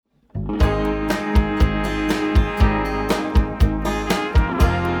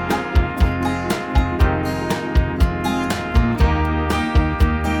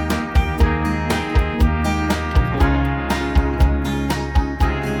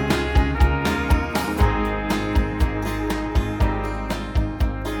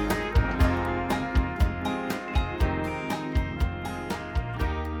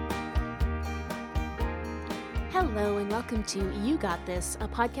to You Got This, a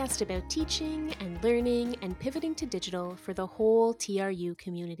podcast about teaching and learning and pivoting to digital for the whole TRU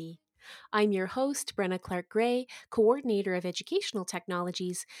community. I'm your host, Brenna Clark Gray, Coordinator of Educational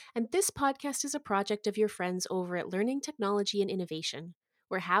Technologies, and this podcast is a project of your friends over at Learning Technology and Innovation.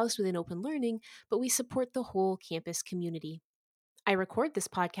 We're housed within Open Learning, but we support the whole campus community. I record this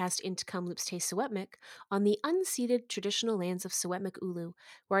podcast in Kamloops Te Secwépemc on the unceded traditional lands of Secwépemc Ulu,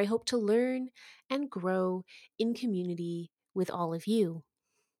 where I hope to learn and grow in community with all of you.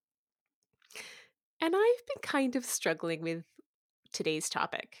 And I've been kind of struggling with today's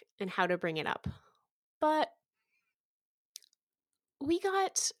topic and how to bring it up. But we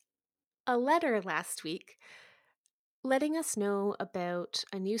got a letter last week letting us know about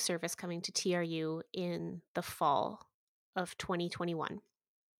a new service coming to TRU in the fall of 2021.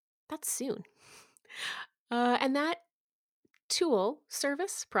 That's soon. And that tool,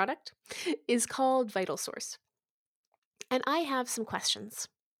 service, product is called VitalSource. And I have some questions.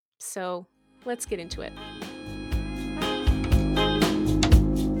 So let's get into it.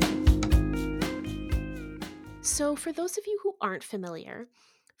 So, for those of you who aren't familiar,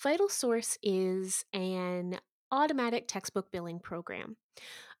 VitalSource is an automatic textbook billing program.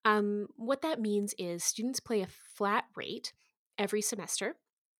 What that means is students pay a flat rate every semester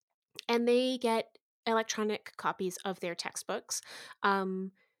and they get electronic copies of their textbooks,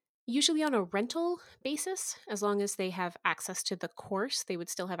 usually on a rental basis. As long as they have access to the course, they would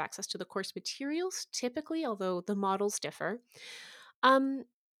still have access to the course materials, typically, although the models differ. And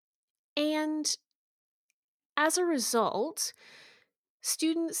as a result,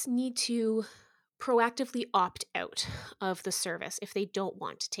 students need to proactively opt out of the service if they don't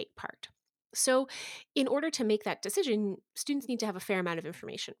want to take part. So, in order to make that decision, students need to have a fair amount of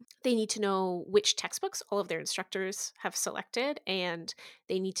information. They need to know which textbooks all of their instructors have selected, and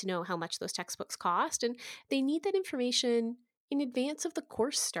they need to know how much those textbooks cost. And they need that information in advance of the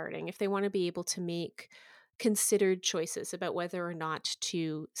course starting if they want to be able to make considered choices about whether or not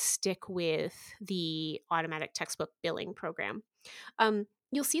to stick with the automatic textbook billing program.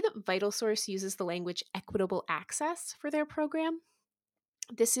 You'll see that VitalSource uses the language equitable access for their program.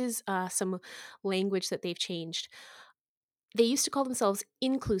 This is some language that they've changed. They used to call themselves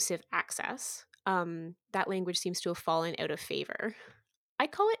inclusive access. That language seems to have fallen out of favor. I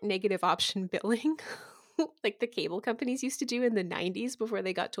call it negative option billing, like the cable companies used to do in the 90s before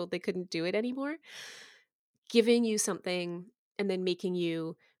they got told they couldn't do it anymore. Giving you something and then making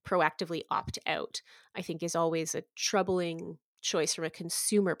you proactively opt out, I think, is always a troubling choice from a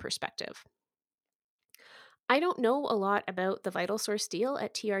consumer perspective. I don't know a lot about the VitalSource deal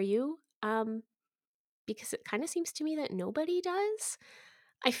at TRU because it kind of seems to me that nobody does.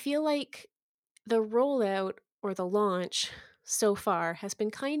 I feel like the rollout or the launch so far has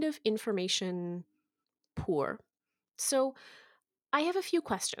been kind of information poor. So I have a few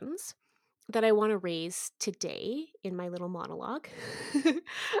questions that I want to raise today in my little monologue.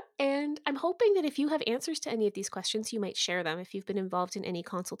 And I'm hoping that if you have answers to any of these questions, you might share them if you've been involved in any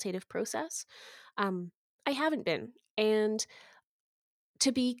consultative process. I haven't been. And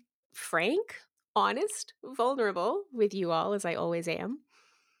to be frank, honest, vulnerable with you all, as I always am,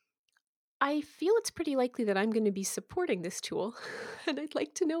 I feel it's pretty likely that I'm going to be supporting this tool, and I'd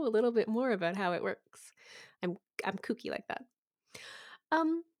like to know a little bit more about how it works. I'm kooky like that.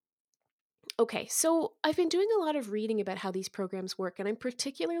 Okay, so I've been doing a lot of reading about how these programs work, and I'm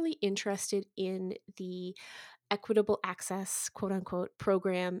particularly interested in the equitable access, quote unquote,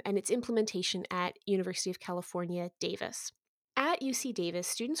 program and its implementation at University of California, Davis. At UC Davis,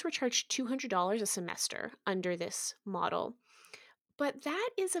 students were charged $200 a semester under this model. But that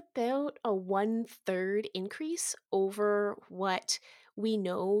is about a 1/3 increase over what we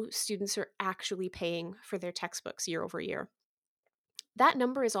know students are actually paying for their textbooks year over year. That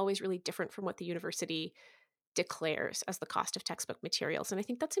number is always really different from what the university declares as the cost of textbook materials. And I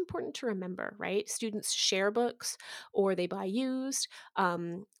think that's important to remember, right? Students share books, or they buy used,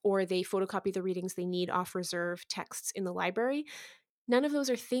 or they photocopy the readings they need off reserve texts in the library. None of those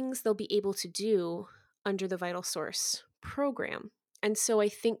are things they'll be able to do under the VitalSource program. And so I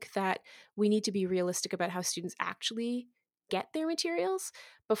think that we need to be realistic about how students actually get their materials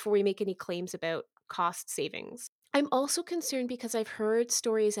before we make any claims about cost savings. I'm also concerned because I've heard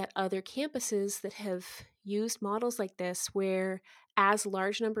stories at other campuses that have used models like this where, as a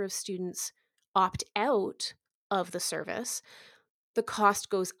large number of students opt out of the service, the cost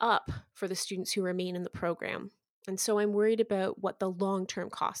goes up for the students who remain in the program. And so I'm worried about what the long-term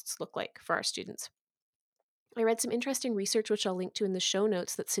costs look like for our students. I read some interesting research, which I'll link to in the show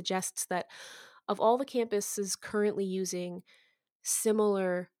notes, that suggests that of all the campuses currently using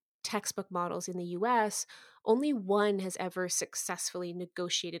similar textbook models in the US, only one has ever successfully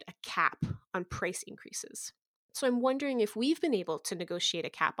negotiated a cap on price increases. So I'm wondering if we've been able to negotiate a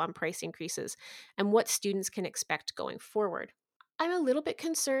cap on price increases and what students can expect going forward. I'm a little bit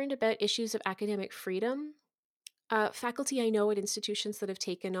concerned about issues of academic freedom. Faculty I know at institutions that have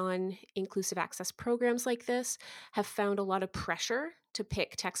taken on inclusive access programs like this have found a lot of pressure to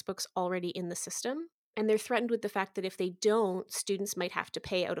pick textbooks already in the system. And they're threatened with the fact that if they don't, students might have to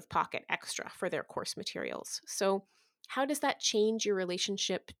pay out of pocket extra for their course materials. So, how does that change your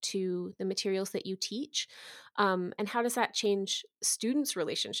relationship to the materials that you teach? And how does that change students'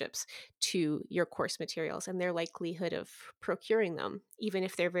 relationships to your course materials and their likelihood of procuring them, even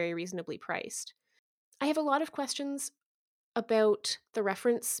if they're very reasonably priced? I have a lot of questions about the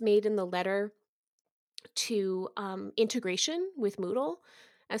reference made in the letter to integration with Moodle.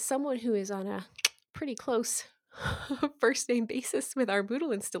 As someone who is on a pretty close first name basis with our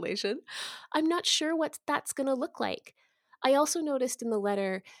Moodle installation, I'm not sure what that's going to look like. I also noticed in the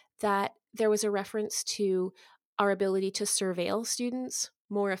letter that there was a reference to our ability to surveil students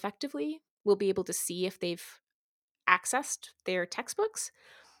more effectively. We'll be able to see if they've accessed their textbooks.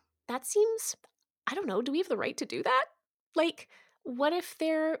 That seems, I don't know, do we have the right to do that? Like, what if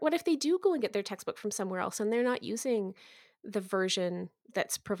they do go and get their textbook from somewhere else and they're not using the version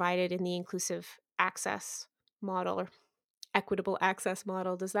that's provided in the inclusive access model or equitable access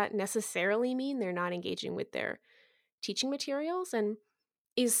model? Does that necessarily mean they're not engaging with their teaching materials? And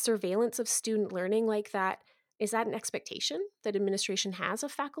is surveillance of student learning like that, is that an expectation that administration has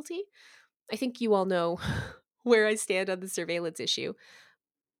of faculty? I think you all know where I stand on the surveillance issue.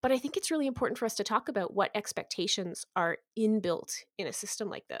 But I think it's really important for us to talk about what expectations are inbuilt in a system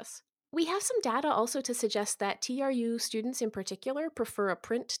like this. We have some data also to suggest that TRU students in particular prefer a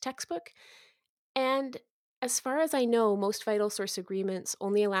print textbook. And as far as I know, most VitalSource agreements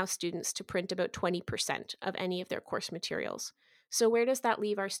only allow students to print about 20% of any of their course materials. So, where does that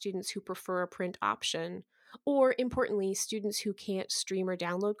leave our students who prefer a print option? Or, importantly, students who can't stream or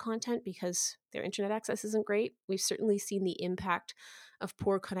download content because their internet access isn't great? We've certainly seen the impact of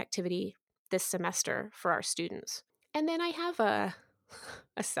poor connectivity this semester for our students. And then I have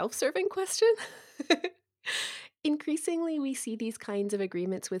a self serving question. Increasingly, we see these kinds of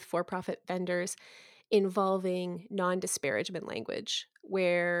agreements with for profit vendors involving non disparagement language,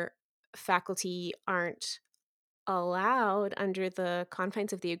 where faculty aren't allowed under the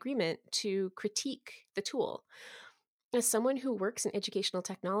confines of the agreement to critique the tool. As someone who works in educational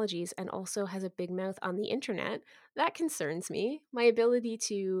technologies and also has a big mouth on the internet, that concerns me. My ability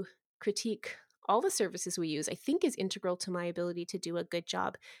to critique all the services we use, I think, is integral to my ability to do a good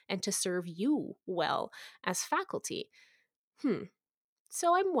job and to serve you well as faculty. Hmm.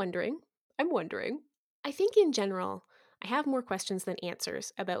 So I'm wondering. I think in general, I have more questions than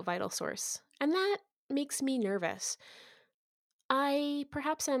answers about VitalSource, and that makes me nervous. I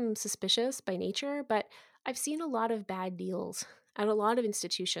perhaps am suspicious by nature, but I've seen a lot of bad deals at a lot of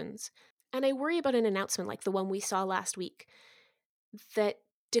institutions, and I worry about an announcement like the one we saw last week that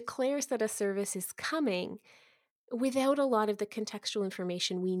declares that a service is coming without a lot of the contextual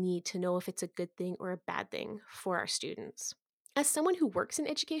information we need to know if it's a good thing or a bad thing for our students. As someone who works in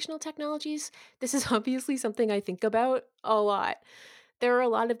educational technologies, this is obviously something I think about a lot. There are a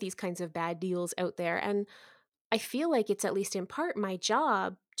lot of these kinds of bad deals out there, and I feel like it's at least in part my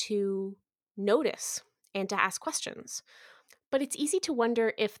job to notice and to ask questions. But it's easy to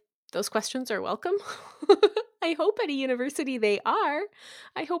wonder if those questions are welcome. I hope at a university they are.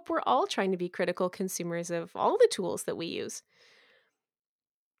 I hope we're all trying to be critical consumers of all the tools that we use.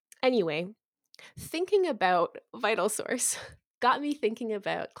 Anyway, thinking about VitalSource got me thinking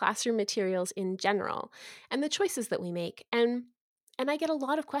about classroom materials in general and the choices that we make. And I get a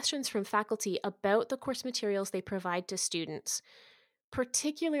lot of questions from faculty about the course materials they provide to students,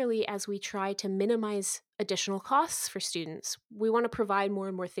 particularly as we try to minimize additional costs for students. We want to provide more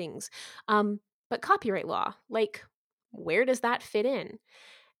and more things. But copyright law, like, where does that fit in?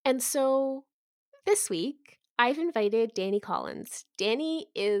 And so this week, I've invited Danny Collins. Danny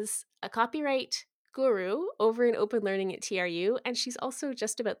is a copyright guru over in open learning at TRU, and she's also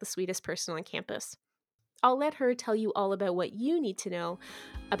just about the sweetest person on campus. I'll let her tell you all about what you need to know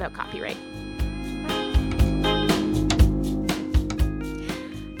about copyright.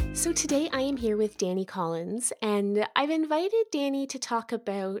 So today I am here with Danny Collins, and I've invited Danny to talk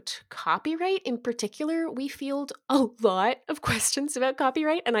about copyright. In particular, we field a lot of questions about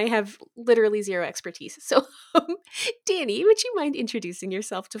copyright, and I have literally zero expertise. So, Danny, would you mind introducing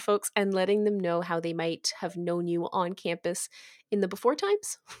yourself to folks and letting them know how they might have known you on campus in the before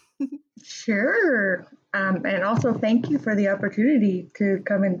times? Sure. And also, thank you for the opportunity to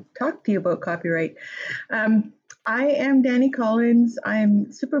come and talk to you about copyright. Um, I am Danny Collins.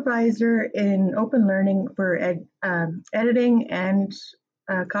 I'm supervisor in open learning for editing and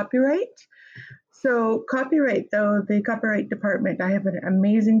copyright. So, copyright, though, the copyright department, I have an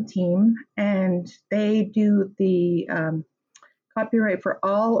amazing team, and they do the copyright for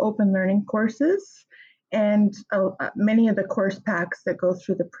all open learning courses. And many of the course packs that go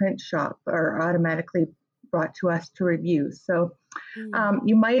through the print shop are automatically brought to us to review. So Mm.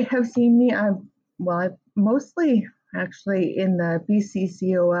 you might have seen me. I'm mostly actually in the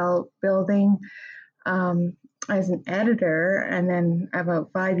BCCOL building um, as an editor. And then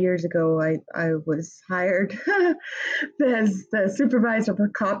about 5 years ago, I was hired as the supervisor for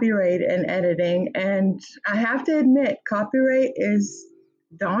copyright and editing. And I have to admit, copyright is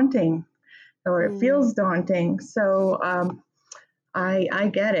daunting, or it Mm. feels daunting. So I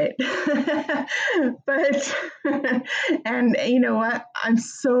get it. But, and you know what? I'm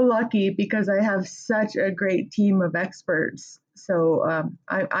so lucky because I have such a great team of experts. So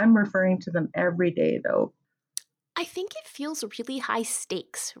I'm referring to them every day, though. I think it feels really high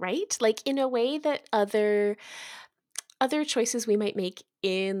stakes, right? Like in a way that other choices we might make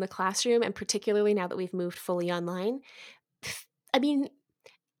in the classroom, and particularly now that we've moved fully online, I mean,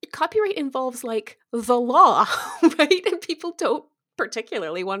 copyright involves like the law, right? And people don't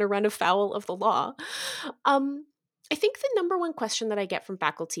particularly want to run afoul of the law. Um, I think the number one question that I get from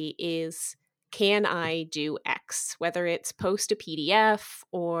faculty is, can I do X? Whether it's post a PDF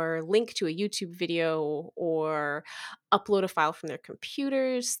or link to a YouTube video or upload a file from their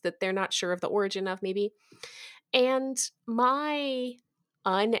computers that they're not sure of the origin of, maybe. And my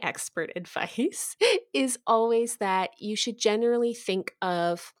unexpert advice is always that you should generally think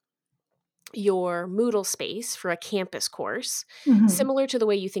of your Moodle space for a campus course, Mhm. similar to the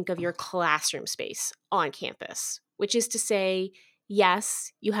way you think of your classroom space on campus, which is to say,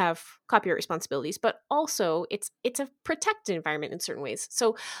 yes, you have copyright responsibilities, but also it's a protected environment in certain ways.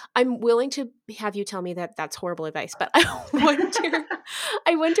 So I'm willing to have you tell me that that's horrible advice, but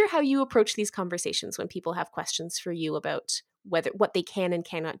I wonder how you approach these conversations when people have questions for you about whether what they can and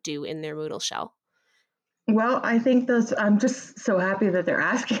cannot do in their Moodle shell. Well, I think those. I'm just so happy that they're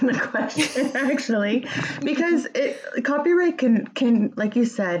asking the question, actually, because copyright can, like you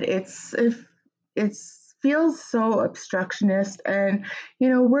said, it's feels so obstructionist, and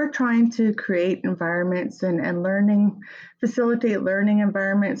we're trying to create environments and facilitate learning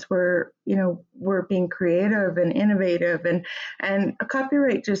environments where we're being creative and innovative, and a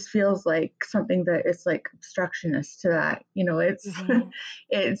copyright just feels like something that is like obstructionist to that. It's Mhm.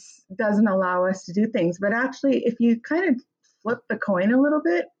 it doesn't allow us to do things. But actually, if you kind of flip the coin a little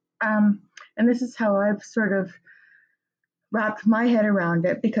bit, and this is how I've sort of wrapped my head around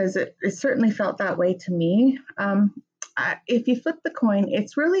it because it certainly felt that way to me. If you flip the coin,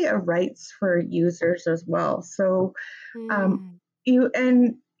 it's really a rights for users as well. So um,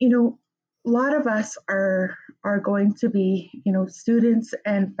 Mm. a lot of us are going to be, students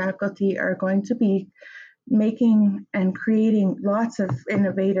and faculty are going to be making and creating lots of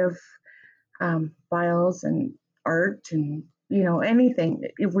innovative files and art and anything,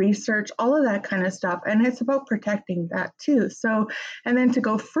 research, all of that kind of stuff, and it's about protecting that too. So and then to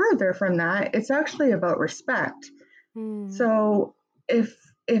go further from that, it's actually about respect. Mm. So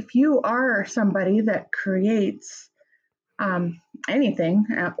if you are somebody that creates um, anything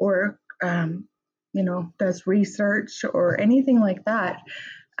or does research or anything like that,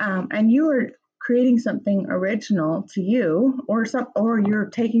 and you are creating something original to you, or you're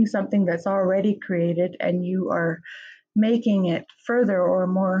taking something that's already created and you are making it further or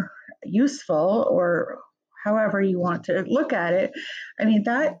more useful, or however you want to look at it. I mean,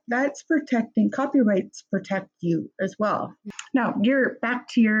 that's protecting, copyrights protect you as well. Now you're back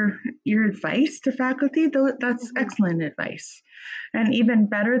to your advice to faculty, though. That's Mhm. excellent advice. And even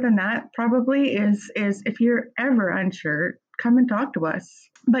better than that probably is if you're ever unsure, come and talk to us.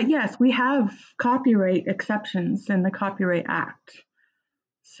 But yes, we have copyright exceptions in the Copyright Act.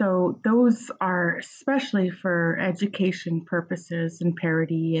 So those are especially for education purposes and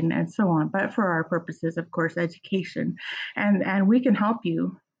parity and so on. But for our purposes, of course, education, and we can help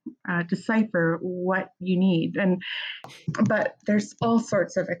you decipher what you need. But there's all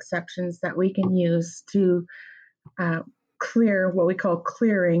sorts of exceptions that we can use to uh, clear what we call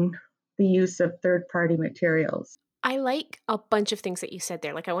clearing the use of third party materials. I like a bunch of things that you said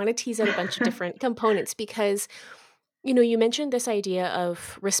there. Like, I want to tease out a bunch of different components because, you mentioned this idea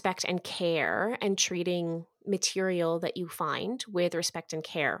of respect and care and treating material that you find with respect and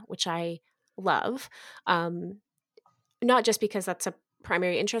care, which I love. Not just because that's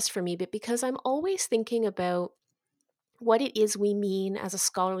primary interest for me, but because I'm always thinking about what it is we mean as a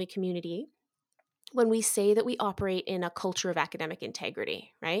scholarly community when we say that we operate in a culture of academic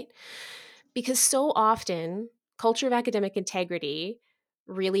integrity, right? Because so often, culture of academic integrity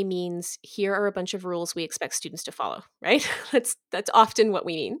really means here are a bunch of rules we expect students to follow, right? That's often what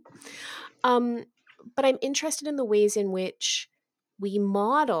we mean. Um, but I'm interested in the ways in which we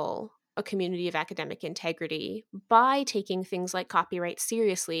model a community of academic integrity by taking things like copyright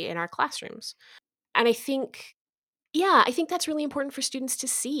seriously in our classrooms. And I think that's really important for students to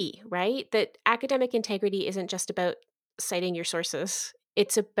see, right? That academic integrity isn't just about citing your sources,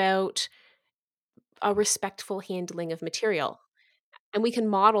 it's about a respectful handling of material. And we can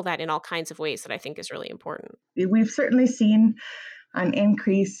model that in all kinds of ways that I think is really important. We've certainly seen an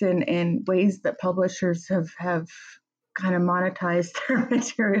increase in ways that publishers have kind of monetized their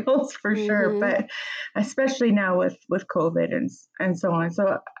materials for sure, Mhm. but especially now with COVID and so on.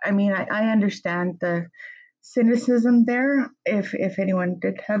 So I mean, I understand the cynicism there, if anyone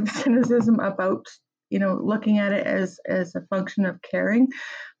did have cynicism about looking at it as a function of caring,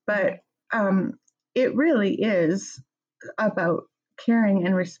 but Mhm. um, it really is about caring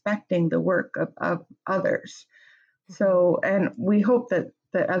and respecting the work of others. Mhm. So, and we hope that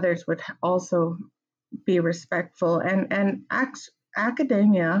others would also be respectful and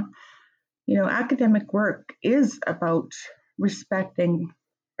academia, academic work is about respecting.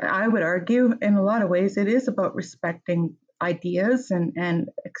 I would argue in a lot of ways it is about respecting ideas and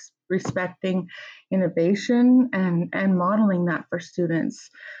respecting innovation and modeling that for students.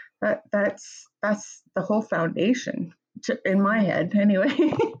 That's the whole foundation in my Mhm. head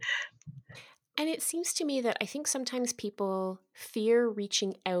anyway. And it seems to me that I think sometimes people fear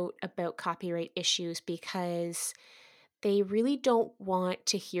reaching out about copyright issues because they really don't want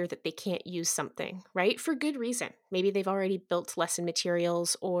to hear that they can't use something, right? For good reason. Maybe they've already built lesson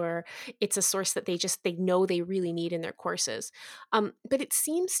materials or it's a source that they know they really need in their courses. But it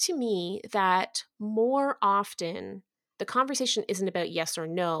seems to me that more often the conversation isn't about yes or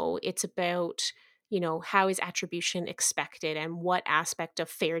no. It's about, how is attribution expected and what aspect of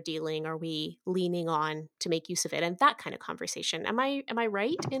fair dealing are we leaning on to make use of it, and that kind of conversation. Am I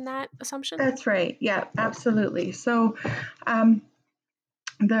right in that assumption? That's right. Yeah, absolutely. So, um,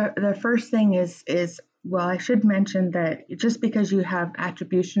 the first thing is well, I should mention that just because you have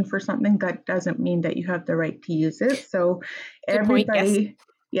attribution for something, that doesn't mean that you have the right to use it. So Good point. Yes. everybody,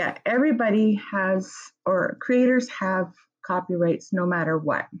 yeah, everybody has, or creators have copyrights no matter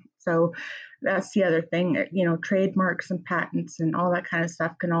what. So that's the other thing. Trademarks and patents and all that kind of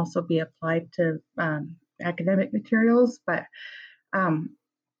stuff can also be applied to academic materials, but um,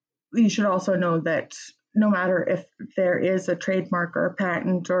 you should also know that no matter if there is a trademark or a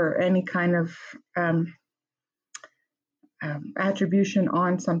patent or any kind of um, attribution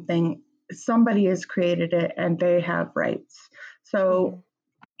on something, somebody has created it and they have rights. So Mhm.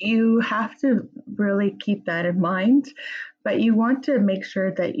 you have to really keep that in mind, but you want to make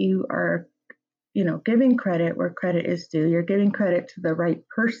sure that you are, giving credit where credit is due. You're giving credit to the right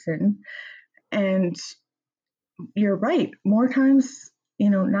person. And you're right. More times,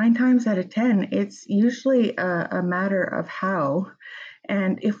 9 times out of 10, it's usually a matter of how.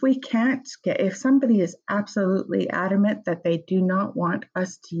 And if we can't if somebody is absolutely adamant that they do not want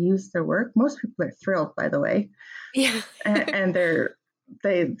us to use their work, most people are thrilled, by the way, Yeah. and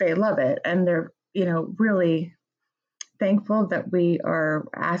they love it, and they're, really thankful that we are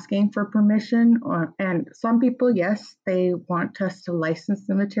asking for permission. And some people, yes, they want us to license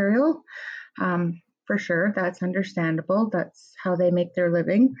the material. For sure, that's understandable. That's how they make their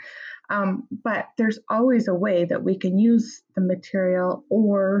living. But there's always a way that we can use the material,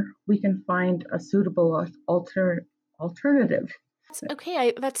 or we can find a suitable alternative. That's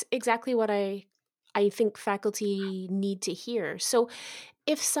okay. That's exactly what I think faculty need to hear. So,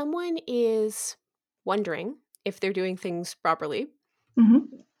 if someone is wondering if they're doing things properly,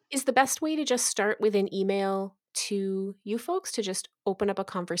 Mhm. is the best way to just start with an email to you folks to just open up a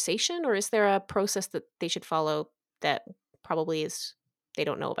conversation, or is there a process that they should follow that probably is they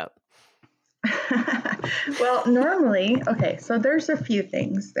don't know about? Well, normally, okay, so there's a few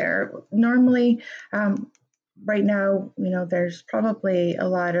things there. Normally, um, right now, there's probably a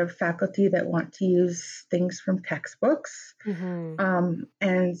lot of faculty that want to use things from textbooks. Mhm.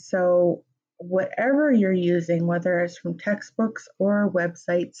 And so, whatever you're using, whether it's from textbooks or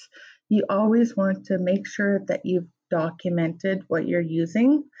websites, you always want to make sure that you've documented what you're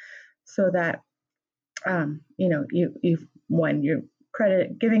using so that you've one, you're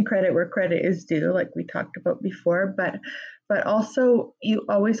giving credit where credit is due, like we talked about before, but also you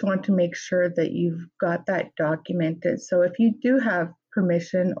always want to make sure that you've got that documented. So if you do have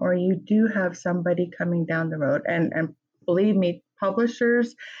permission, or you do have somebody coming down the road, and believe me,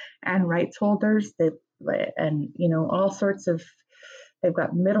 publishers and rights holders, they and all sorts of, they've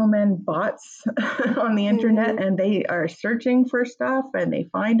got middlemen bots on the internet, Mm-hmm. and they are searching for stuff and they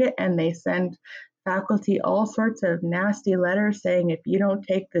find it and they send faculty all sorts of nasty letters saying, if you don't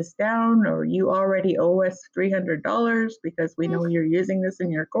take this down, or you already owe us $300 because we know you're using this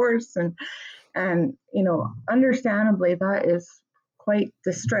in your course. And understandably, that is quite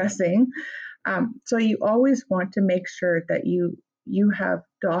distressing. So you always want to make sure that you have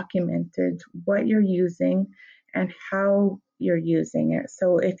documented what you're using and how you're using it.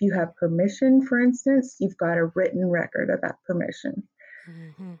 So if you have permission, for instance, you've got a written record of that permission.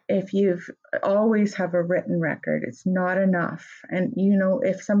 Mm-hmm. If you've always have a written record, it's not enough. And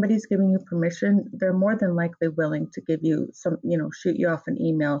if somebody's giving you permission, they're more than likely willing to give you some, shoot you off an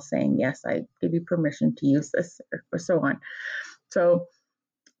email saying, yes, I give you permission to use this, or so on. So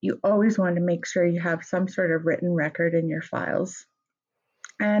you always want to make sure you have some sort of written record in your files.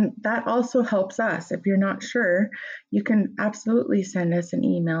 And that also helps us. If you're not sure, you can absolutely send us an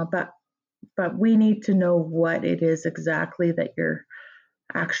email, but we need to know what it is exactly that you're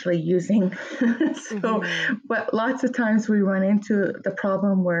actually using. So, Mm-hmm. but lots of times we run into the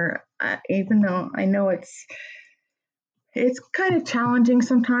problem where, even though I know it's kind of challenging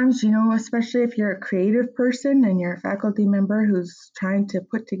sometimes, especially if you're a creative person and you're a faculty member who's trying to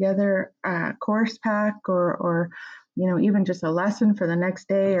put together a course pack, or even just a lesson for the next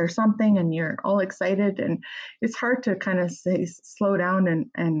day or something, and you're all excited, and it's hard to kind of slow down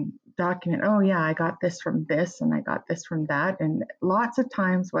and document, oh yeah, I got this from this and I got this from that. And lots of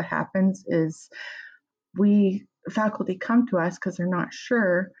times what happens is faculty come to us because they're not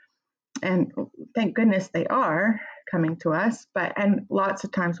sure, and thank goodness they are coming to us, and lots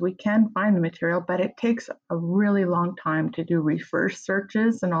of times we can find the material, but it takes a really long time to do reverse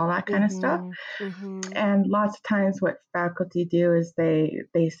searches and all that kind of stuff. Mm-hmm. Mm-hmm. And lots of times what faculty do is they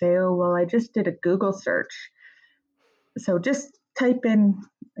say, oh well, I just did a Google search, so just type in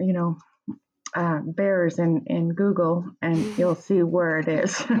you know bears in Google and you'll see where it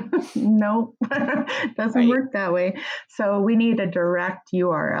is. Nope, doesn't Right. work that way. So we need a direct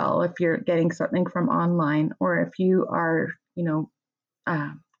URL if you're getting something from online, or if you are, uh,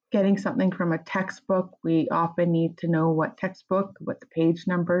 getting something from a textbook, we often need to know what textbook, what the page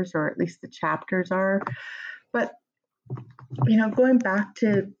numbers, or at least the chapters are. But, going back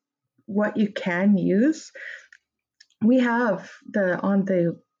to what you can use, we have on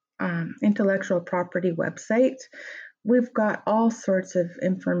the intellectual property website, we've got all sorts of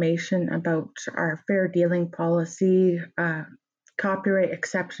information about our fair dealing policy, copyright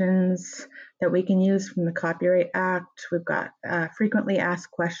exceptions that we can use from the Copyright Act. We've got frequently asked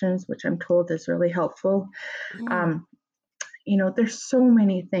questions, which I'm told is really helpful. Mm. Um, there's so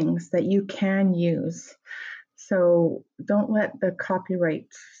many things that you can use. So don't let the copyright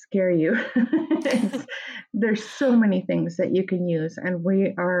scare you. There's so many things that you can use, and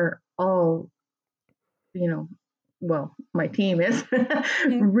we are all, well, my team is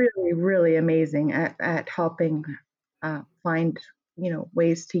really, really amazing at helping find,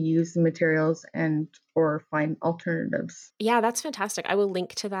 ways to use the materials and or find alternatives. Yeah, that's fantastic. I will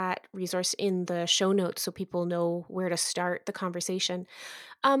link to that resource in the show notes so people know where to start the conversation.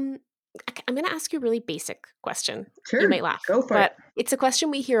 Um, I'm going to ask you a really basic question. You Sure, might laugh, go for it. but it's a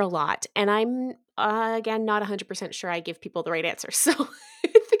question we hear a lot, and I'm again not 100% sure I give people the right answer. So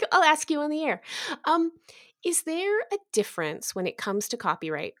I think I'll ask you on the air. Um, is there a difference when it comes to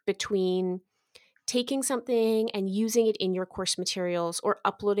copyright between taking something and using it in your course materials or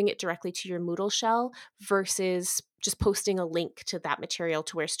uploading it directly to your Moodle shell versus just posting a link to that material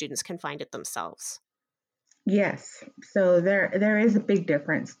to where students can find it themselves? Yes, so there is a big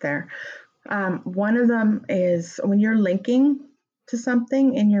difference there. One of them is when you're linking to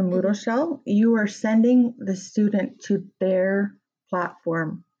something in your Mm-hmm. Moodle shell, you are sending the student to their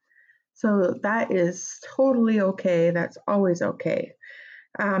platform. So that is totally okay. That's always okay.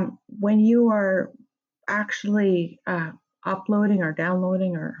 When you are actually uploading or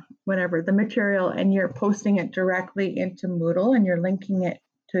downloading or whatever the material, and you're posting it directly into Moodle and you're linking it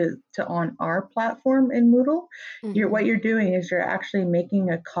to on our platform in Moodle, Mm-hmm. what you're doing is you're actually making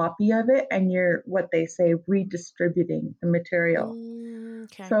a copy of it, and you're, what they say, redistributing the material.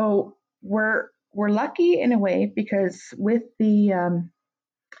 Okay. So we're lucky in a way, because with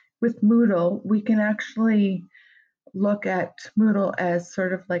Moodle we can actually look at Moodle as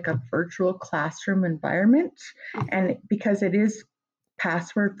sort of like a virtual classroom environment. Mm-hmm. And because it is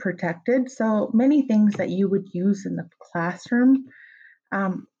password protected, so many things that you would use in the classroom,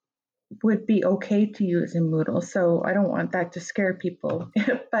 um, would be okay to use in Moodle. So I don't want that to scare people.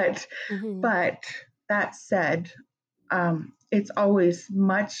 but Mm-hmm. but that said, it's always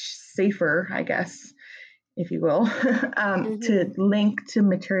much safer, I guess, if you will, Mm-hmm. to link to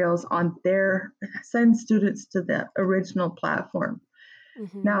materials on their send students to the original platform.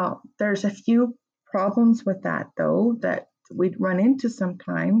 Mm-hmm. Now, there's a few problems with that though that we'd run into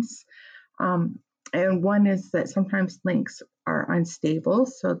sometimes. Um, and one is that sometimes links are unstable.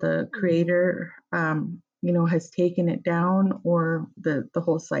 So the Mm-hmm. creator, has taken it down, or the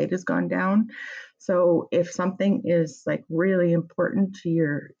whole site has gone down. So if something is like really important to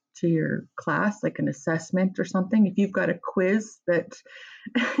your class, like an assessment or something, if you've got a quiz that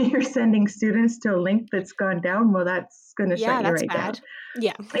you're sending students to a link that's gone down, well, that's going to shut Yeah, you that's right down. bad.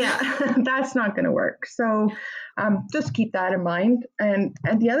 Yeah. Yeah, that's not going to work. So just keep that in mind. And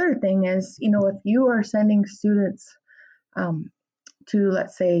the other thing is, if you are sending students um, to,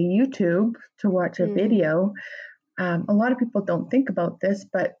 let's say, YouTube to watch a Mm-hmm. video, a lot of people don't think about this,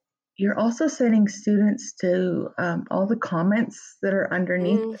 but you're also sending students to all the comments that are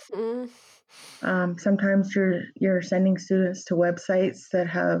underneath. Mm-hmm. Sometimes you're sending students to websites that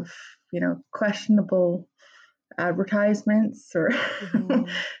have questionable advertisements, or Mm-hmm. Yeah.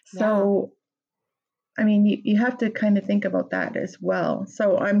 so. I mean, you have to kind of think about that as well.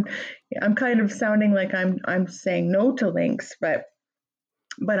 So I'm kind of sounding like I'm saying no to links, but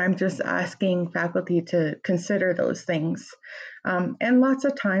I'm just asking faculty to consider those things. And lots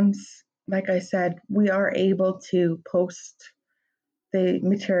of times, like I said, we are able to post the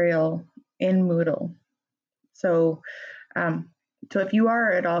material in Moodle. So um, so if you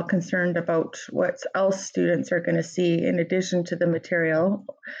are at all concerned about what else students are going to see in addition to the material,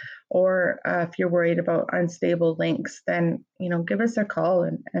 or if you're worried about unstable links, then give us a call,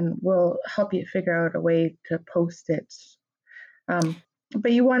 and we'll help you figure out a way to post it. Um,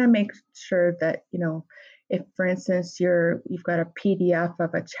 but you want to make sure that if, for instance, you've got a PDF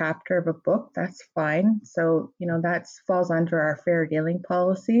of a chapter of a book, that's fine. So that falls under our fair dealing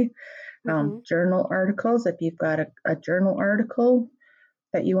policy. Mm-hmm. Journal articles, if you've got a journal article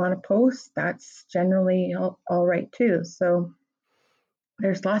that you want to post, that's generally all right too. So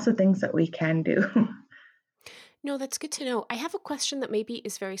there's lots of things that we can do. No, that's good to know. I have a question that maybe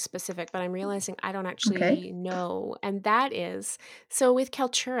is very specific, but I'm realizing I don't Okay. actually know. And that is, so with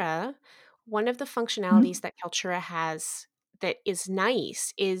Kaltura, one of the functionalities Mm-hmm. that Kaltura has that is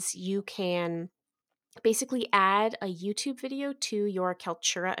nice is you can basically add a YouTube video to your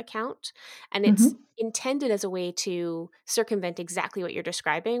Kaltura account. And it's Mm-hmm. intended as a way to circumvent exactly what you're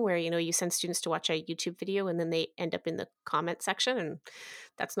describing, where, you send students to watch a YouTube video and then they end up in the comment section. And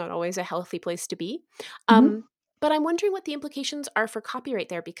that's not always a healthy place to be. Mm-hmm. Um, but I'm wondering what the implications are for copyright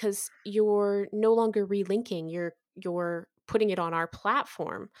there, because you're no longer relinking, you're putting it on our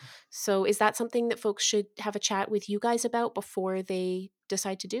platform. So is that something that folks should have a chat with you guys about before they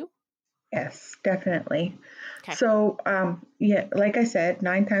decide to do? Yes, definitely. Okay. So, yeah, like I said,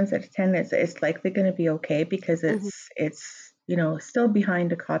 9 times out of 10, it's likely going to be okay, because Hmm. it's still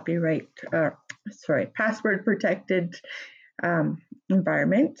behind a copyright, password protected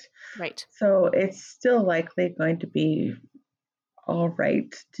environment. Right. So it's still likely going to be all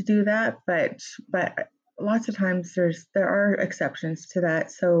right to do that, but lots of times there are exceptions to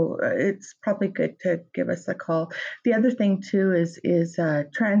that. So it's probably good to give us a call. The other thing too is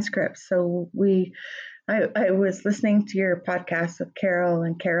transcripts. So I was listening to your podcast with Carol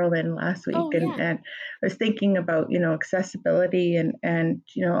and Carolyn last week, Oh, and, yeah. and I was thinking about accessibility, and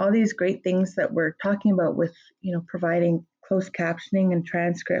all these great things that we're talking about with providing closed captioning and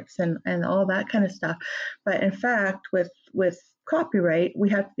transcripts, and all that kind of stuff. But in fact, with copyright, we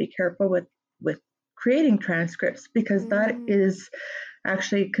have to be careful with creating transcripts, because that Mm, is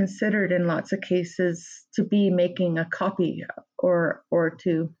actually considered in lots of cases to be making a copy, or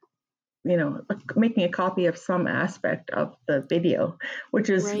to making a copy of some aspect of the video, which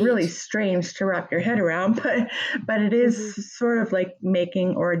is really right. strange to wrap your head around, but it is Hmm. sort of like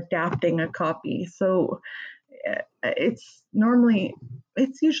making or adapting a copy. So it's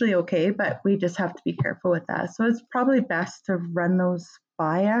usually okay, but we just have to be careful with that. So it's probably best to run those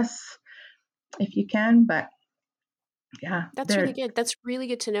by us if you can. But yeah, That's really they're good. That's really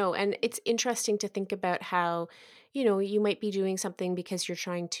good to know. And it's interesting to think about how, you might be doing something because you're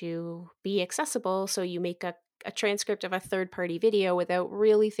trying to be accessible. So you make a transcript of a third party video without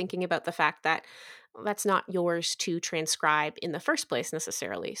really thinking about the fact that that's not yours to transcribe in the first place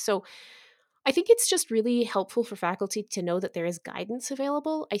necessarily. So I think it's just really helpful for faculty to know that there is guidance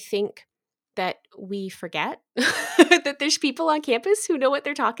available. I think that we forget that there's people on campus who know what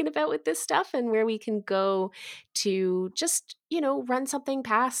they're talking about with this stuff, and where we can go to just, run something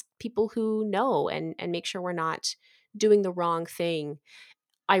past people who know, and make sure we're not doing the wrong thing,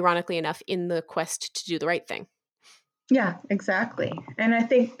 ironically enough, in the quest to do the right thing. Yeah, exactly. And I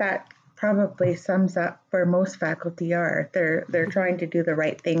think that probably sums up where most faculty are. They're trying Mhm. to do the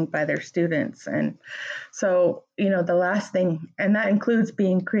right thing by their students. And so, the last thing, and that includes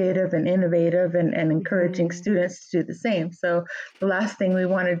being creative and innovative and encouraging Mhm. students to do the same. So the last thing we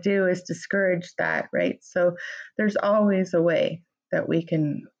want to do is discourage that, right? So there's always a way that we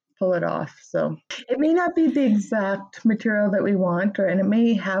can pull it off. So it may not be the exact material that we want, and it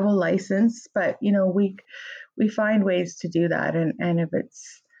may have a license, but we find ways to do that. And if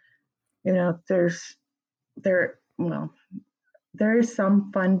it's, there's there well there is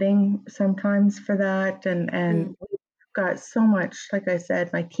some funding sometimes for that, and Mm. we've got so much, like I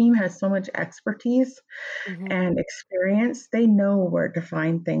said, my team has so much expertise Mhm. and experience. They know where to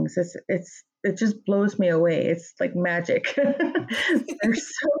find things. It just blows me away. It's like magic. They're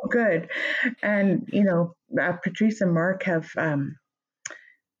so good. And Patrice and Mark have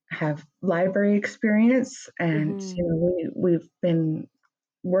library experience, and Mhm. we've been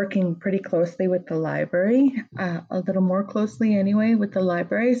working pretty closely with the library, a little more closely anyway with the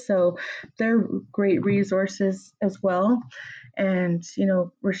library. So they're great resources as well. And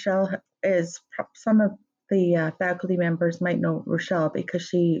Rochelle is some of the faculty members might know Rochelle because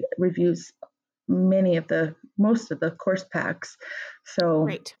she reviews most of the course packs. So,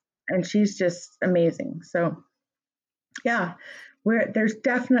 Right. and she's just amazing. So yeah, there's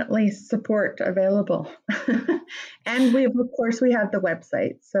definitely support available. And of course we have the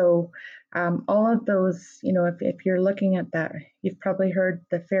website. So all of those, if you're looking at that, you've probably heard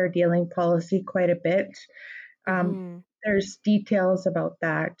the fair dealing policy quite a bit. um, Mhm. there's details about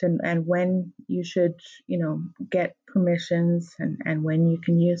that, and when you should get permissions, and when you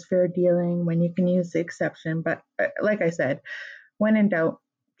can use fair dealing, when you can use the exception. But like I said, when in doubt,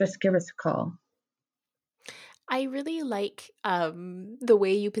 just give us a call. I really like the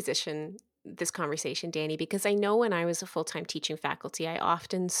way you position this conversation, Danny, because I know when I was a full time teaching faculty, I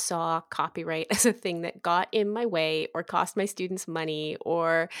often saw copyright as a thing that got in my way or cost my students money,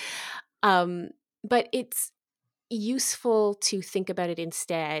 um, but it's useful to think about it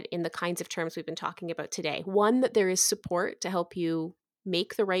instead in the kinds of terms we've been talking about today. One, that there is support to help you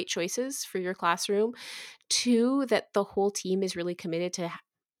make the right choices for your classroom. Two, that the whole team is really committed to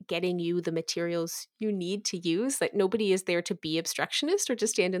getting you the materials you need to use, that nobody is there to be obstructionist or to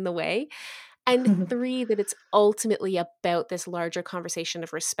stand in the way. And three, that it's ultimately about this larger conversation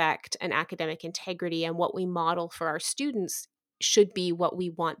of respect and academic integrity, and what we model for our students should be what we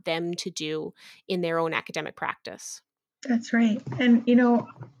want them to do in their own academic practice. That's right. And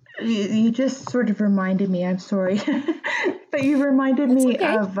you just sort of reminded me, I'm sorry, but you reminded That's me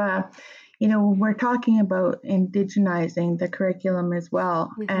okay. of, when we're talking about indigenizing the curriculum as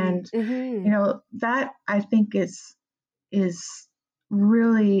well. Mhm. And, Mhm. that I think is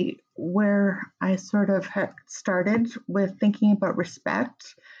really where I sort of started with thinking about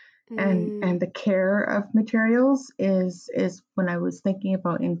respect and Mm. the care of materials is when I was thinking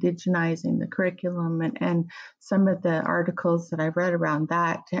about indigenizing the curriculum, and some of the articles that I've read around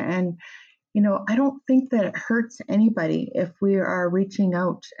that. And I don't think that it hurts anybody if we are reaching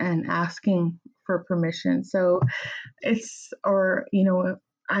out and asking for permission. So I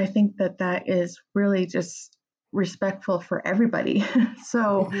think that that is really just respectful for everybody.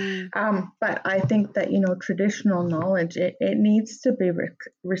 So, Mhm. but I think that, traditional knowledge, it needs to be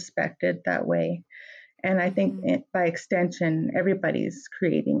respected that way. And I think Mhm. by extension, everybody's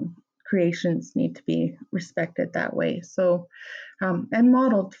creations need to be respected that way. So, and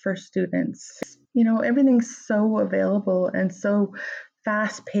modeled for students. Everything's so available and so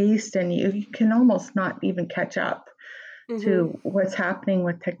fast paced, and you can almost not even catch up Mhm. to what's happening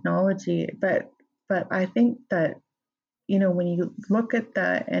with technology. But I think that when you look at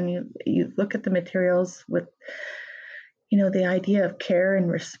that, and you look at the materials with the idea of care and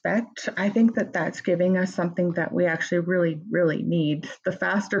respect, I think that that's giving us something that we actually really really need. The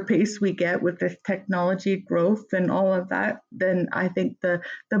faster pace we get with the technology growth and all of that, then I think the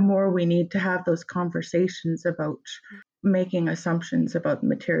more we need to have those conversations about making assumptions about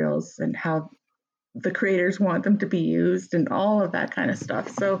materials and how the creators want them to be used and all of that kind of stuff.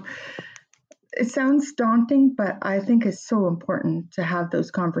 So it sounds daunting, but I think it's so important to have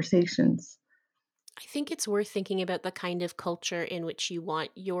those conversations. I think it's worth thinking about the kind of culture in which you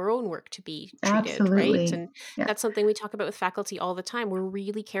want your own work to be treated, right? Absolutely. And Yeah. that's something we talk about with faculty all the time. We're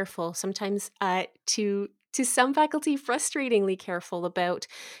really careful sometimes to to some faculty, frustratingly careful about,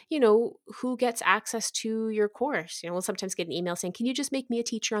 who gets access to your course. We'll sometimes get an email saying, "Can you just make me a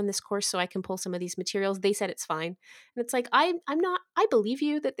teacher on this course so I can pull some of these materials?" They said it's fine. And it's like, I'm not, I believe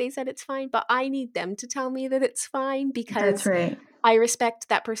you that they said it's fine, but I need them to tell me that it's fine That's because right. I respect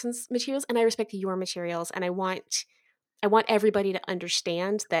that person's materials and I respect your materials. And I want everybody to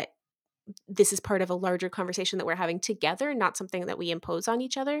understand that this is part of a larger conversation that we're having together, not something that we impose on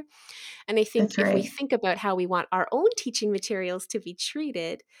each other. And I think That's if we right. think about how we want our own teaching materials to be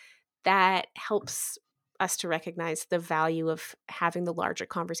treated, that helps us to recognize the value of having the larger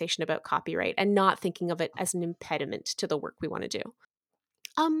conversation about copyright and not thinking of it as an impediment to the work we want to do.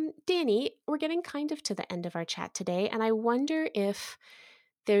 Danny, we're getting kind of to the end of our chat today, and I wonder if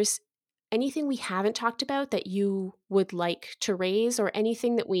there's anything we haven't talked about that you would like to raise, or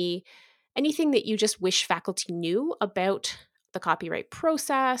anything that you just wish faculty knew about the copyright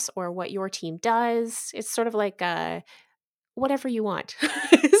process or what your team does. It's sort of like a whatever you want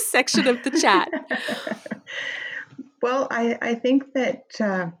section of the chat. Well, I think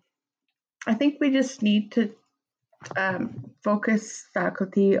that I think we just need to focus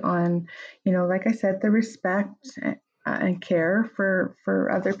faculty on, like I said, the respect and care for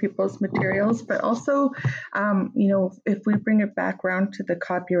other people's materials, but also, if we bring it back around to the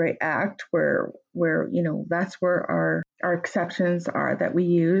Copyright Act, where that's where our exceptions are that we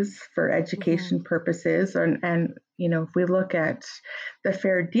use for education purposes, and if we look at the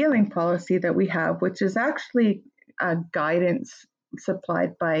fair dealing policy that we have, which is actually guidance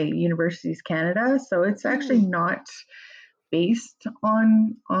supplied by Universities Canada. So it's actually not based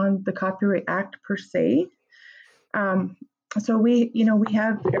on the Copyright Act per se. So we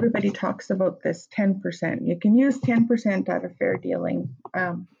have, everybody talks about this 10%. You can use 10% out of fair dealing,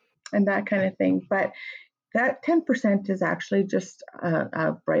 and that kind of thing. But that 10% is actually just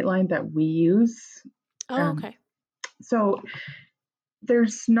a bright line that we use. Oh, okay. So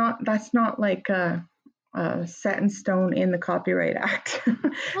that's not like set in stone in the Copyright Act.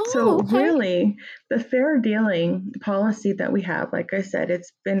 Oh, So okay. really, the fair dealing policy that we have, like I said,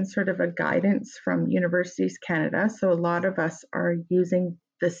 it's been sort of a guidance from Universities Canada. So a lot of us are using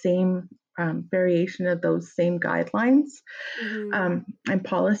the same variation of those same guidelines and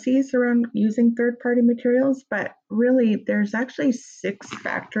policies around using third-party materials. But really, there's actually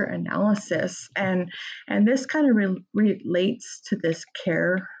 6-factor analysis, and this kind of relates to this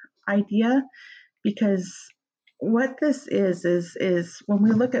care idea, because what this is when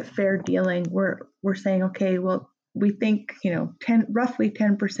we look at fair dealing, we're saying, okay, well, we think roughly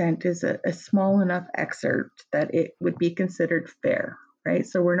 10% is a small enough excerpt that it would be considered fair, right?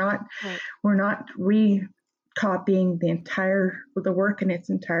 So we're not Right. recopying the work in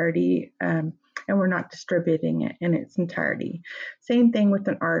its entirety, and we're not distributing it in its entirety. Same thing with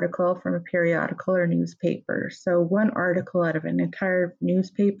an article from a periodical or newspaper. So one article out of an entire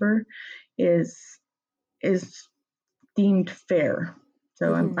newspaper is deemed fair.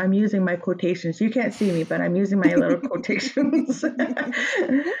 So I'm using my quotations. You can't see me, but I'm using my little quotations.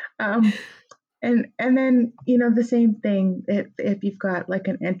 And then the same thing if you've got like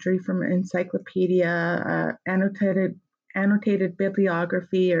an entry from an encyclopedia, annotated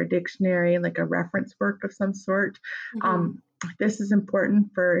bibliography or dictionary, like a reference work of some sort. This is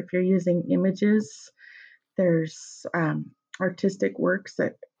important for if you're using images. There's artistic works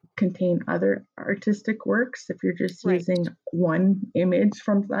that contain other artistic works. If you're just Right. using one image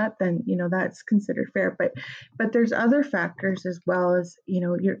from that, then that's considered fair. But there's other factors as well, as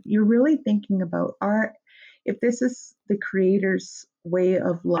you're really thinking about if this is the creator's way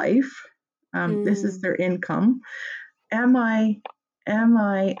of life, this is their income. Am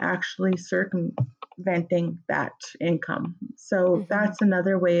I actually circumventing that income? So that's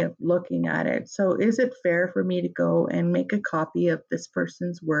another way of looking at it. So is it fair for me to go and make a copy of this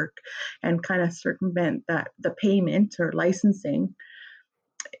person's work and kind of circumvent the payment or licensing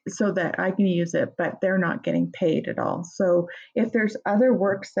so that I can use it, but they're not getting paid at all? So if there's other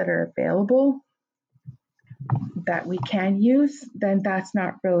works that are available that we can use, then that's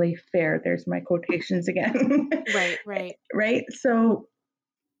not really fair. There's my quotations again. Right. Right. Right? So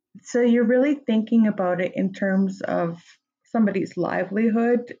you're really thinking about it in terms of somebody's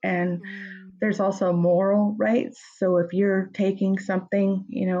livelihood, and there's also moral rights. So if you're taking something,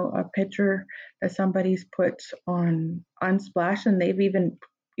 a picture that somebody's put on Unsplash, and they've even,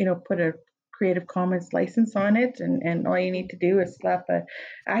 put a Creative Commons license on it, and all you need to do is slap a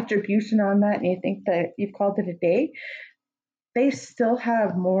attribution on that, and you think that you've called it a day, they still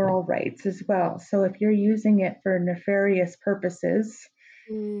have moral rights as well. So if you're using it for nefarious purposes,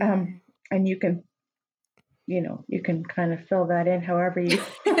 and you can you can kind of fill that in however you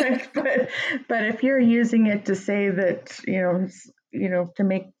want. But if you're using it to say that, to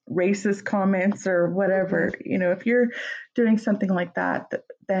make racist comments or Mhm. whatever, if you're doing something like that,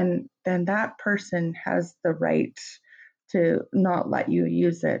 then that person has the right to not let you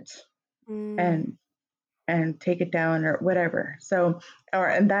use it Mm. and take it down or whatever. So,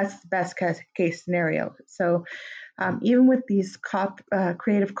 and that's the best case scenario. So, even with these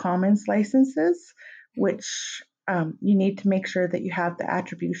Creative Commons licenses, which you need to make sure that you have the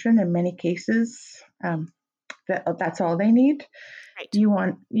attribution. In many cases, that's all they need. Right. You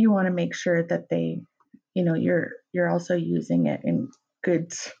want to make sure that you're also using it in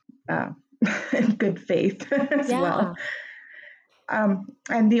good uh, in good faith as Yeah. well.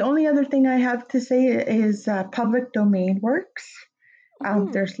 And the only other thing I have to say is public domain works.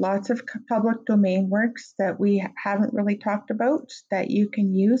 Mhm. There's lots of public domain works that we haven't really talked about that you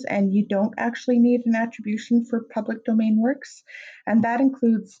can use, and you don't actually need an attribution for public domain works. And that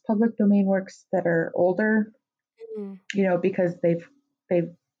includes public domain works that are older, Mm. because they've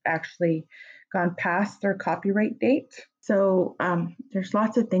actually gone past their copyright date. So there's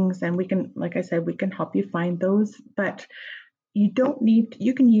lots of things, and we can, like I said, we can help you find those. But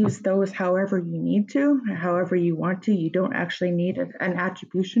you can use those however you need to, however you want to. You don't actually need an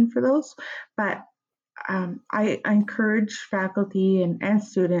attribution for those. But I encourage faculty and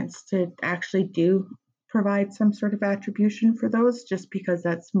students to actually do provide some sort of attribution for those, just because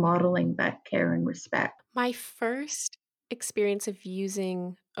that's modeling that care and respect. My first experience of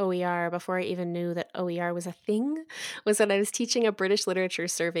using OER before I even knew that OER was a thing was when I was teaching a British literature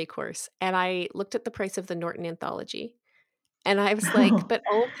survey course and I looked at the price of the Norton Anthology and I was like, but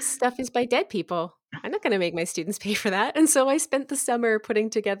all of this stuff is by dead people. I'm not going to make my students pay for that. And so I spent the summer putting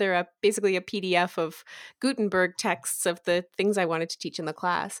together basically a PDF of Gutenberg texts of the things I wanted to teach in the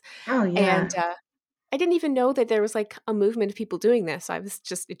class. Oh And yeah, I didn't even know that there was like a movement of people doing this.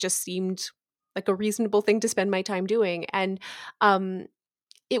 It just seemed like a reasonable thing to spend my time doing. And um,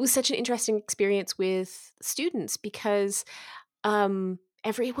 it was such an interesting experience with students because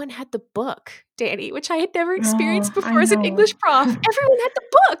everyone had the book, Danny, which I had never oh experienced I before as an know. English prof. Everyone had the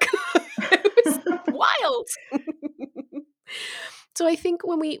book. It was wild. So I think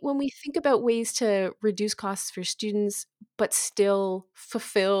when we think about ways to reduce costs for students but still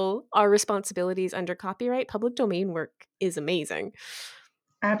fulfill our responsibilities under copyright, public domain work is amazing.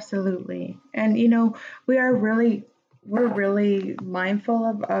 Absolutely. And we're really mindful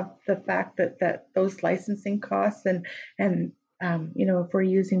of the fact that those licensing costs and if we're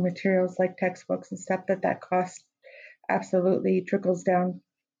using materials like textbooks and stuff, that cost absolutely trickles down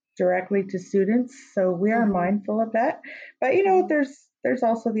directly to students. So we are Mhm, mindful of that. But mhm, there's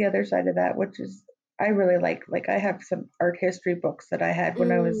also the other side of that, which is I really like I have some art history books that I had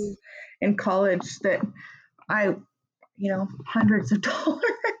when I mm, was in college that I hundreds of dollars.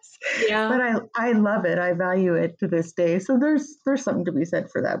 yeah. But I love it. I value it to this day. So there's something to be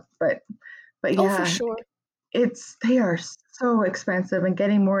said for that. But Oh, for yeah, sure. they are so expensive and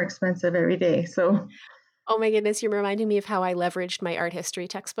getting more expensive every day. So Oh my goodness, you're reminding me of how I leveraged my art history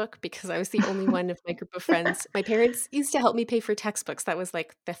textbook because I was the only one of my group of friends. My parents used to help me pay for textbooks. That was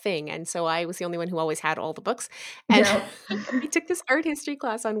like the thing. And so I was the only one who always had all the books. And yeah. we took this art history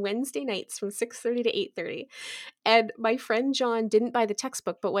class on Wednesday nights from 6:30 to 8:30. And my friend John didn't buy the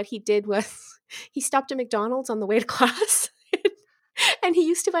textbook, but what he did was he stopped at McDonald's on the way to class. And he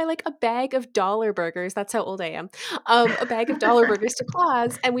used to buy like a bag of dollar burgers. That's how old I am. A bag of dollar burgers to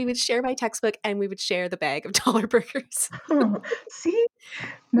class, and we would share my textbook and we would share the bag of dollar burgers. Oh, see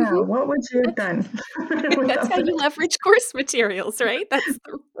now Mhm. what would you have That's done that's without how you that? leverage course materials, right? That's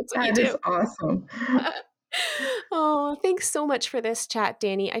what you That is do. awesome. Oh, thanks so much for this chat,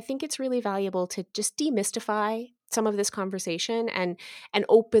 Danny. I think it's really valuable to just demystify some of this conversation and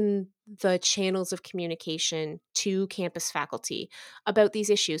open the channels of communication to campus faculty about these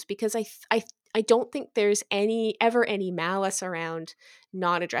issues because I don't think there's any malice around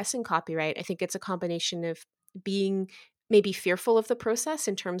not addressing copyright. I think it's a combination of being maybe fearful of the process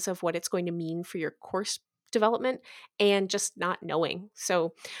in terms of what it's going to mean for your course development and just not knowing.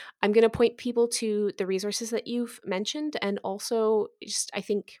 So I'm going to point people to the resources that you've mentioned. And also, just I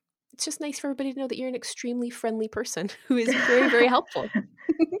think it's just nice for everybody to know that you're an extremely friendly person who is very, very helpful.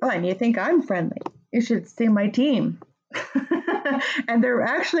 Oh, and you think I'm friendly? You should see my team. And they're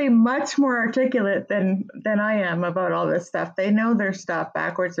actually much more articulate than I am about all this stuff. They know their stuff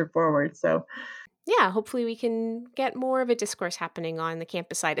backwards and forwards. So Yeah, hopefully we can get more of a discourse happening on the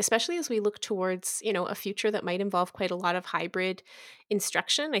campus side, especially as we look towards, a future that might involve quite a lot of hybrid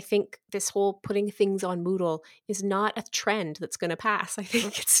instruction. I think this whole putting things on Moodle is not a trend that's going to pass. I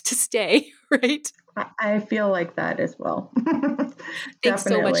think it's to stay, right? I feel like that as well. Thanks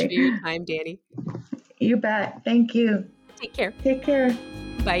so much for Definitely. your time, Danny. You bet. Thank you. Take care. Take care.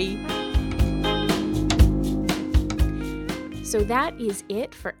 Bye. So that is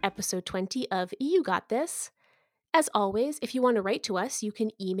it for episode 20 of You Got This. As always, if you want to write to us, you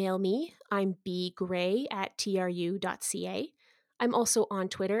can email me. I'm bgray@tru.ca. I'm also on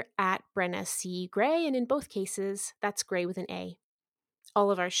Twitter at BrennaCGray, and in both cases, that's Gray with an A.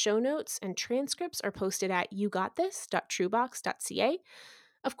 All of our show notes and transcripts are posted at yougotthis.truebox.ca.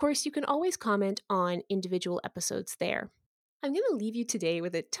 Of course, you can always comment on individual episodes there. I'm going to leave you today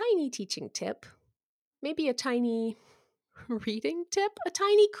with a tiny teaching tip, maybe a tiny reading tip, a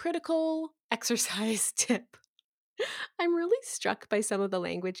tiny critical exercise tip. I'm really struck by some of the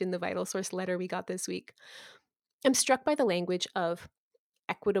language in the VitalSource letter we got this week. I'm struck by the language of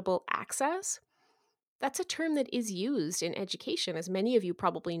equitable access. That's a term that is used in education, as many of you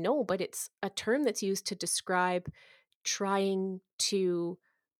probably know, but it's a term that's used to describe trying to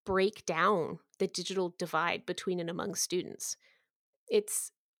break down the digital divide between and among students.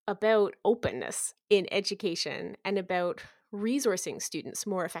 It's about openness in education and about resourcing students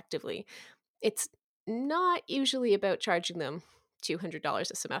more effectively. It's not usually about charging them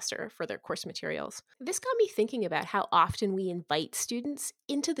 $200 a semester for their course materials. This got me thinking about how often we invite students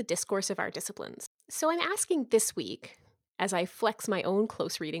into the discourse of our disciplines. So I'm asking this week, as I flex my own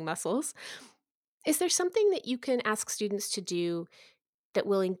close reading muscles, is there something that you can ask students to do that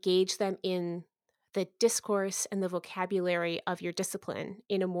will engage them in the discourse and the vocabulary of your discipline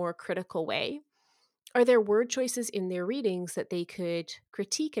in a more critical way? Are there word choices in their readings that they could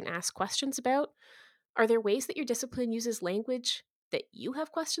critique and ask questions about? Are there ways that your discipline uses language that you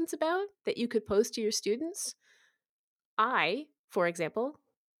have questions about that you could pose to your students? I, for example,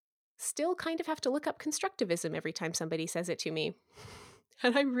 still kind of have to look up constructivism every time somebody says it to me.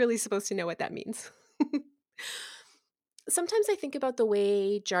 And I'm really supposed to know what that means. Sometimes I think about the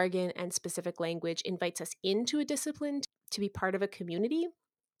way jargon and specific language invites us into a discipline to be part of a community.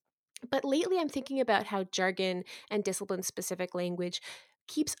 But lately I'm thinking about how jargon and discipline specific language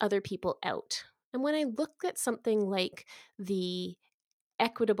keeps other people out. And when I look at something like the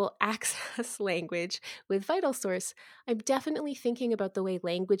equitable access language with VitalSource, I'm definitely thinking about the way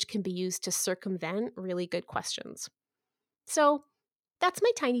language can be used to circumvent really good questions. So that's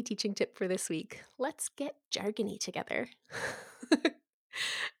my tiny teaching tip for this week. Let's get jargony together.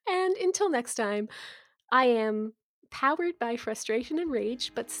 And until next time, I am powered by frustration and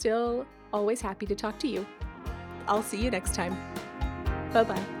rage, but still always happy to talk to you. I'll see you next time.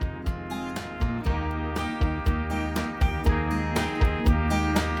 Bye-bye.